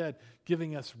rules instead,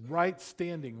 giving us right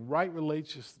standing, right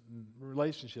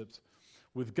relationships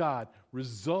with God,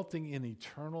 resulting in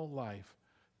eternal life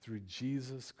through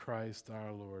Jesus Christ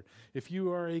our Lord. If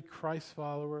you are a Christ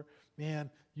follower, man,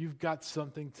 you've got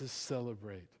something to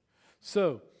celebrate.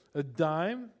 So, a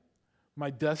dime, my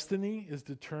destiny is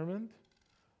determined.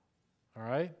 All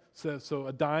right? So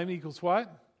a dime equals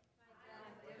what?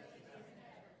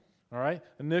 All right?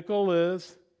 A nickel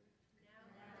is?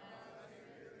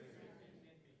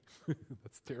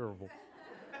 That's terrible.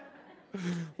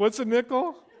 What's a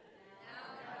nickel?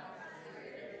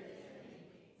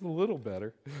 A little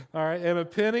better. All right, and a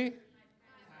penny?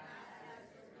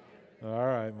 All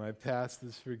right, my past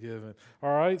is forgiven.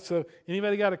 All right, so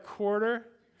anybody got a quarter?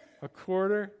 A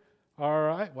quarter? All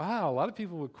right. Wow, a lot of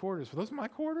people with quarters. Were those my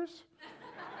quarters?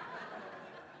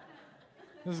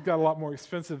 This has got a lot more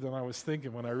expensive than I was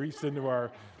thinking when I reached into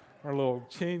our little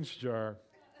change jar.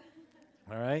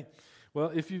 All right.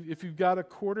 Well, if you've got a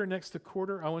quarter next to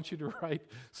quarter, I want you to write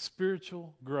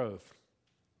spiritual growth.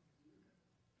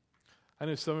 I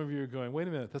know some of you are going, wait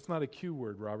a minute, that's not a Q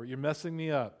word, Robert. You're messing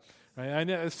me up. Right? I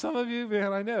know some of you,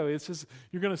 man, I know. It's just,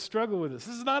 you're going to struggle with this.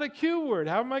 This is not a Q word.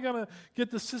 How am I going to get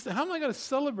the system? How am I going to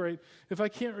celebrate if I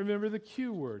can't remember the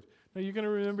Q word? Now, you're going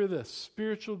to remember this,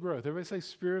 spiritual growth. Everybody say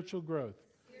spiritual growth.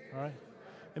 All right?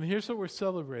 And here's what we're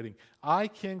celebrating. I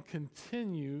can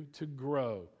continue to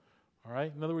grow. All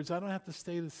right? In other words, I don't have to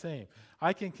stay the same.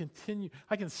 I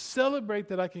can celebrate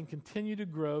that I can continue to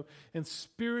grow and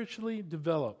spiritually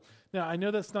develop. Now, I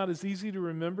know that's not as easy to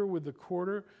remember with the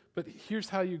quarter, but here's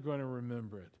how you're going to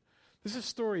remember it. This is a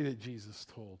story that Jesus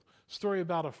told, a story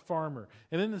about a farmer.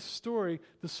 And in this story,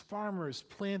 this farmer is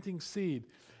planting seed.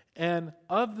 And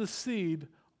of the seed,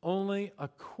 only a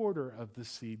quarter of the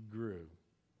seed grew.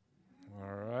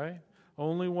 All right?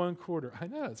 Only 1/4. I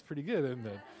know, it's pretty good, isn't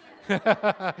it?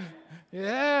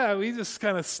 Yeah, we just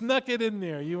kind of snuck it in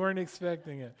there. You weren't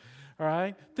expecting it. All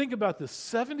right? Think about this.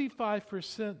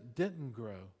 75% didn't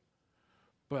grow,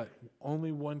 but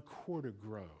only 1/4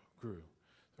 grew.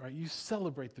 All right? You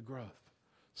celebrate the growth.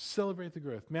 Celebrate the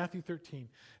growth. Matthew 13,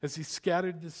 as he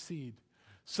scattered the seed,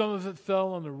 some of it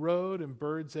fell on the road and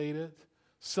birds ate it.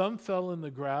 Some fell in the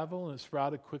gravel and it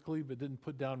sprouted quickly but didn't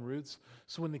put down roots.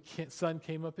 So when the sun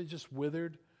came up, it just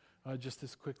withered just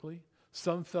as quickly.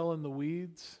 Some fell in the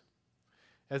weeds.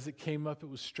 As it came up, it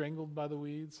was strangled by the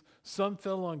weeds. Some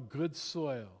fell on good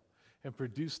soil and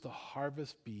produced a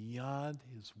harvest beyond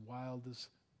his wildest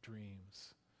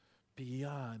dreams.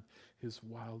 Beyond his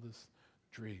wildest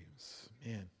dreams.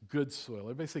 Man, good soil.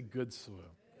 Everybody say good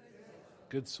soil.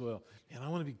 Good soil. Man, I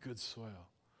want to be good soil.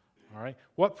 All right.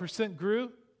 What percent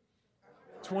grew?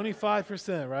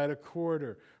 25%, right?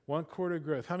 1/4. 1/4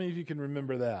 growth. How many of you can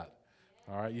remember that?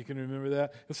 All right, you can remember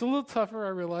that. It's a little tougher, I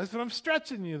realize, but I'm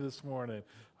stretching you this morning.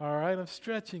 All right, I'm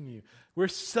stretching you. We're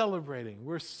celebrating.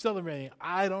 We're celebrating.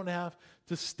 I don't have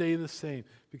to stay the same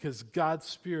because God's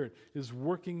Spirit is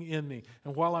working in me.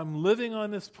 And while I'm living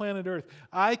on this planet Earth,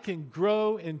 I can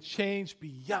grow and change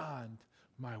beyond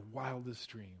my wildest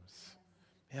dreams.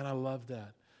 And I love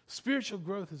that. Spiritual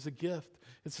growth is a gift.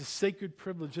 It's a sacred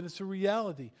privilege, and it's a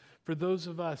reality for those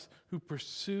of us who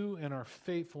pursue and are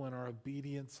faithful in our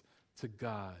obedience to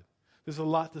God. There's a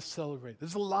lot to celebrate.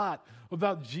 There's a lot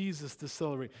about Jesus to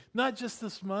celebrate. Not just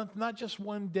this month, not just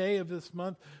one day of this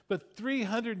month, but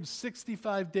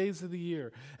 365 days of the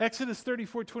year. Exodus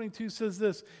 34:22 says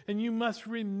this, and you must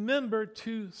remember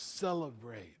to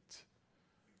celebrate.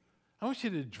 I want you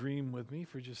to dream with me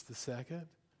for just a second.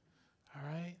 All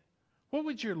right? What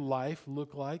would your life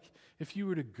look like if you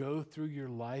were to go through your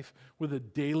life with a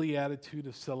daily attitude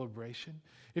of celebration?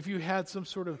 If you had some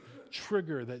sort of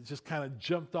trigger that just kind of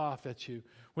jumped off at you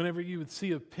whenever you would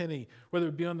see a penny, whether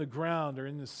it be on the ground or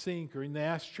in the sink or in the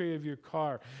ashtray of your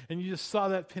car, and you just saw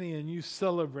that penny and you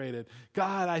celebrated,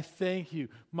 God, I thank you.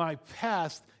 My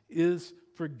past is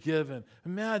forgiven.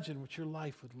 Imagine what your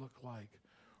life would look like.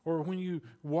 Or when you're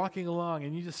walking along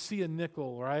and you just see a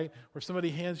nickel, right? Or somebody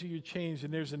hands you your change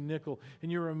and there's a nickel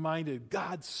and you're reminded,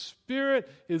 God's Spirit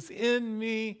is in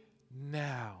me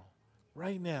now,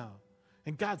 right now.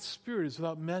 And God's Spirit is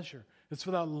without measure. It's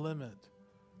without limit.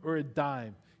 Or a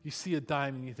dime. You see a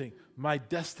dime and you think, my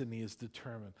destiny is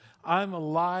determined. I'm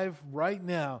alive right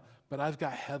now, but I've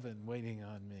got heaven waiting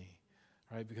on me,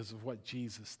 right? Because of what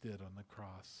Jesus did on the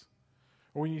cross.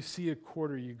 Or when you see a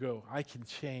quarter, you go, I can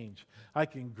change. I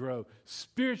can grow.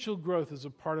 Spiritual growth is a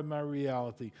part of my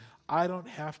reality. I don't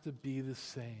have to be the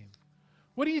same.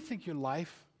 What do you think your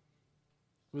life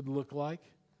would look like?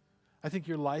 I think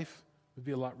your life would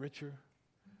be a lot richer.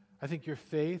 I think your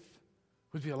faith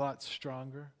would be a lot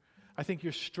stronger. I think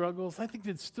your struggles, I think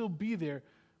they'd still be there,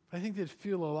 but I think they'd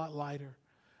feel a lot lighter.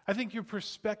 I think your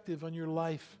perspective on your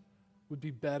life would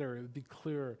be better. It would be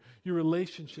clearer. Your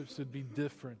relationships would be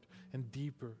different and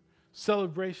deeper.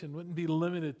 Celebration wouldn't be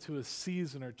limited to a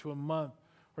season or to a month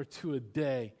or to a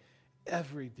day.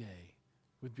 Every day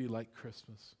would be like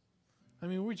Christmas. I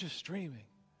mean, we're just dreaming.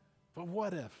 But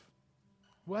what if?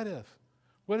 What if?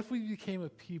 What if we became a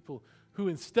people who,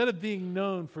 instead of being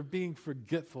known for being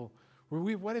forgetful,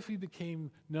 what if we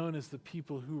became known as the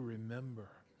people who remember?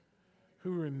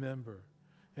 Who remember?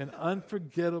 An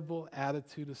unforgettable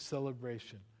attitude of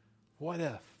celebration. What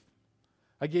if?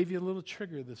 I gave you a little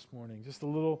trigger this morning, just a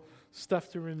little stuff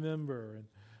to remember,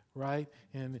 right?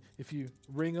 And if you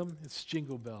ring them, it's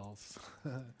jingle bells.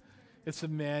 It's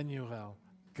Emmanuel,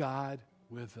 God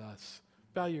with us.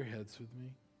 Bow your heads with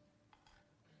me.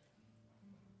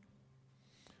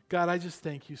 God, I just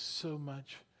thank you so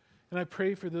much. And I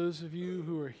pray for those of you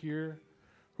who are here,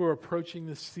 who are approaching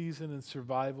this season in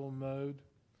survival mode.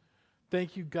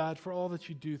 Thank you, God, for all that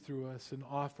you do through us and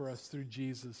offer us through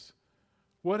Jesus.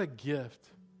 What a gift.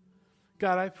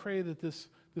 God, I pray that this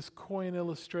coin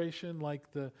illustration,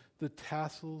 like the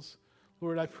tassels,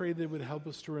 Lord, I pray that it would help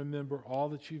us to remember all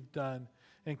that you've done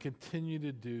and continue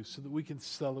to do so that we can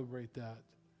celebrate that.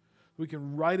 We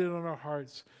can write it on our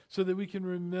hearts so that we can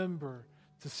remember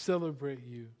to celebrate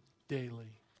you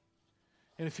daily.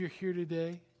 And if you're here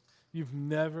today, you've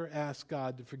never asked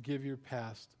God to forgive your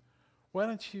past, why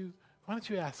don't you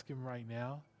ask him right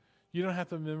now? You don't have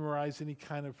to memorize any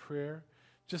kind of prayer.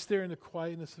 Just there in the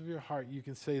quietness of your heart, you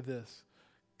can say this,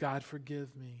 God,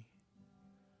 forgive me.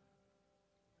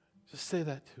 Just say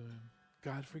that to him.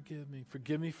 God, forgive me.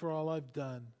 Forgive me for all I've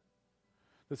done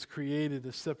that's created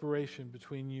a separation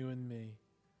between you and me.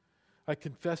 I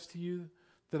confess to you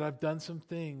that I've done some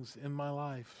things in my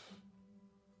life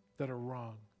that are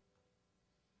wrong,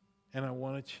 and I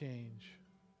want to change.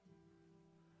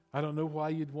 I don't know why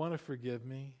you'd want to forgive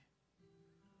me,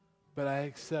 but I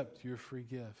accept your free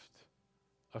gift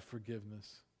of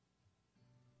forgiveness.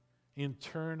 In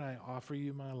turn, I offer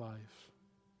you my life.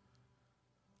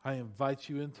 I invite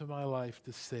you into my life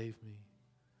to save me.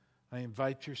 I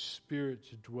invite your Spirit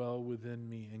to dwell within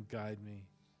me and guide me.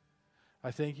 I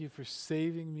thank you for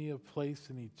saving me a place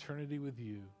in eternity with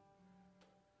you,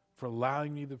 for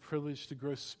allowing me the privilege to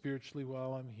grow spiritually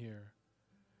while I'm here.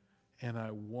 And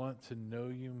I want to know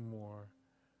you more.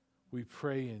 We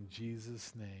pray in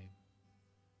Jesus' name.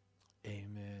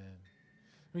 Amen.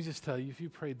 Let me just tell you, if you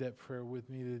prayed that prayer with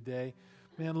me today,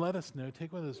 man, let us know.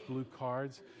 Take one of those blue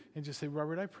cards and just say,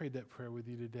 Robert, I prayed that prayer with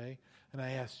you today, and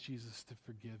I asked Jesus to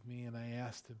forgive me, and I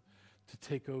asked him to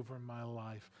take over my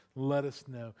life. Let us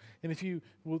know. And if you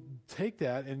will take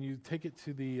that and you take it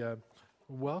to the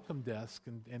welcome desk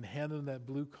and hand them that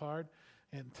blue card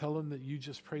and tell them that you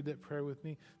just prayed that prayer with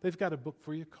me, they've got a book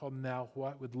for you called Now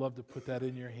What. Would love to put that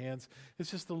in your hands.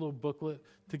 It's just a little booklet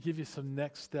to give you some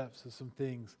next steps of some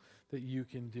things that you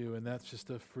can do, and that's just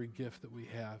a free gift that we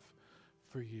have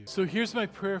for you. So here's my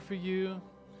prayer for you,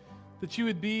 that you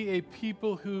would be a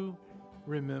people who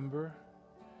remember,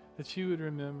 that you would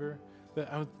remember, that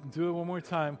I'll do it one more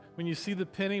time. When you see the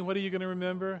penny, what are you going to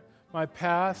remember? My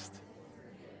past,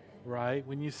 right?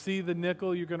 When you see the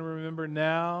nickel, you're going to remember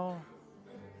now.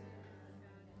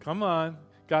 Come on.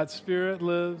 God's Spirit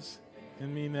lives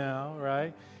in me now,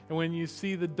 right? And when you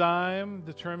see the dime,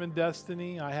 determined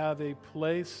destiny, I have a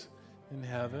place in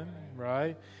heaven,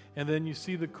 right? And then you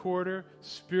see the quarter,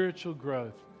 spiritual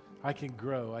growth. I can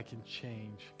grow, I can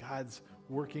change. God's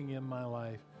working in my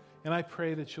life. And I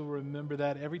pray that you'll remember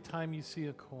that every time you see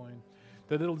a coin,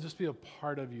 that it'll just be a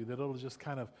part of you, that it'll just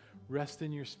kind of rest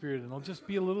in your spirit, and it'll just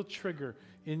be a little trigger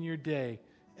in your day,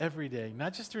 every day,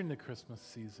 not just during the Christmas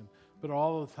season, but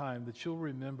all the time, that you'll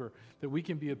remember that we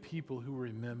can be a people who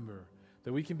remember,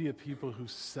 that we can be a people who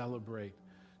celebrate,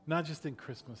 not just in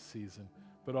Christmas season,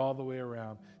 but all the way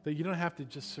around, that you don't have to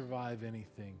just survive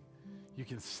anything. You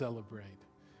can celebrate.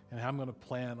 And I'm going to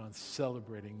plan on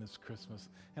celebrating this Christmas,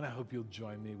 and I hope you'll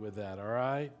join me with that, all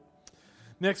right?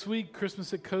 Next week,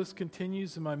 Christmas at Coast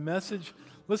continues, and my message,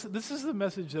 listen, this is the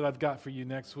message that I've got for you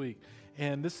next week,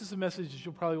 and this is a message that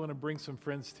you'll probably want to bring some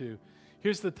friends to.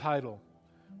 Here's the title: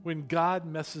 when God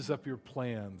messes up your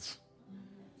plans.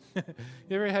 You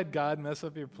ever had God mess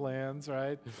up your plans,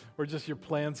 right? Or just your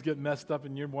plans get messed up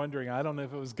and you're wondering, I don't know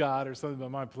if it was God or something, but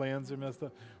my plans are messed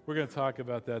up. We're going to talk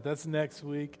about that. That's next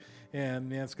week, and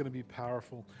man, it's going to be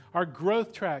powerful. Our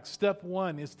growth track, step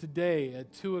 1, is today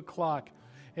at 2 o'clock.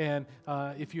 And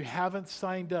if you haven't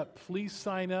signed up, please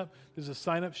sign up. There's a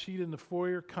sign-up sheet in the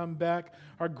foyer. Come back.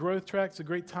 Our growth track is a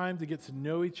great time to get to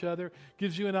know each other.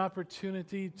 Gives you an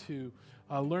opportunity to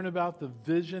learn about the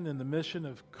vision and the mission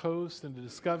of Coast and to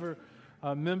discover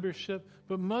membership.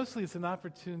 But mostly it's an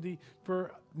opportunity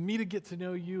for me to get to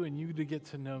know you and you to get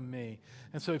to know me.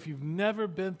 And so if you've never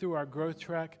been through our growth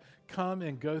track, come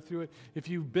and go through it. If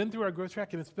you've been through our growth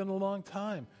track and it's been a long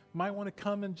time, might want to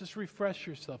come and just refresh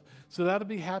yourself. So that'll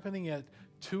be happening at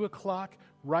 2 o'clock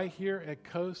right here at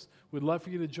Coast. We'd love for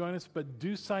you to join us, but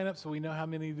do sign up so we know how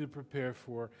many to prepare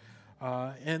for.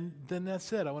 And then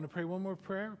that's it. I want to pray one more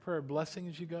prayer of blessing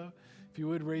as you go. If you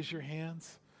would, raise your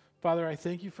hands. Father, I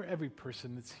thank you for every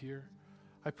person that's here.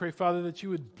 I pray, Father, that you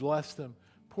would bless them.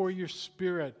 Pour your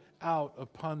Spirit out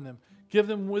upon them. Give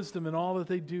them wisdom in all that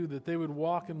they do, that they would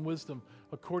walk in wisdom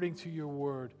according to your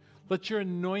word. Let your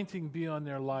anointing be on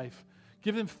their life.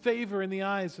 Give them favor in the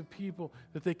eyes of people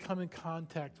that they come in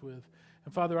contact with.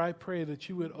 And Father, I pray that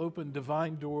you would open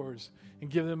divine doors and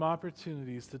give them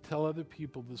opportunities to tell other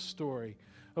people the story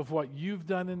of what you've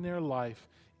done in their life.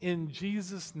 In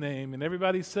Jesus' name. And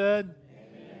everybody said,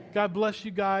 Amen. God bless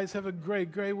you guys. Have a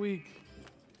great, great week.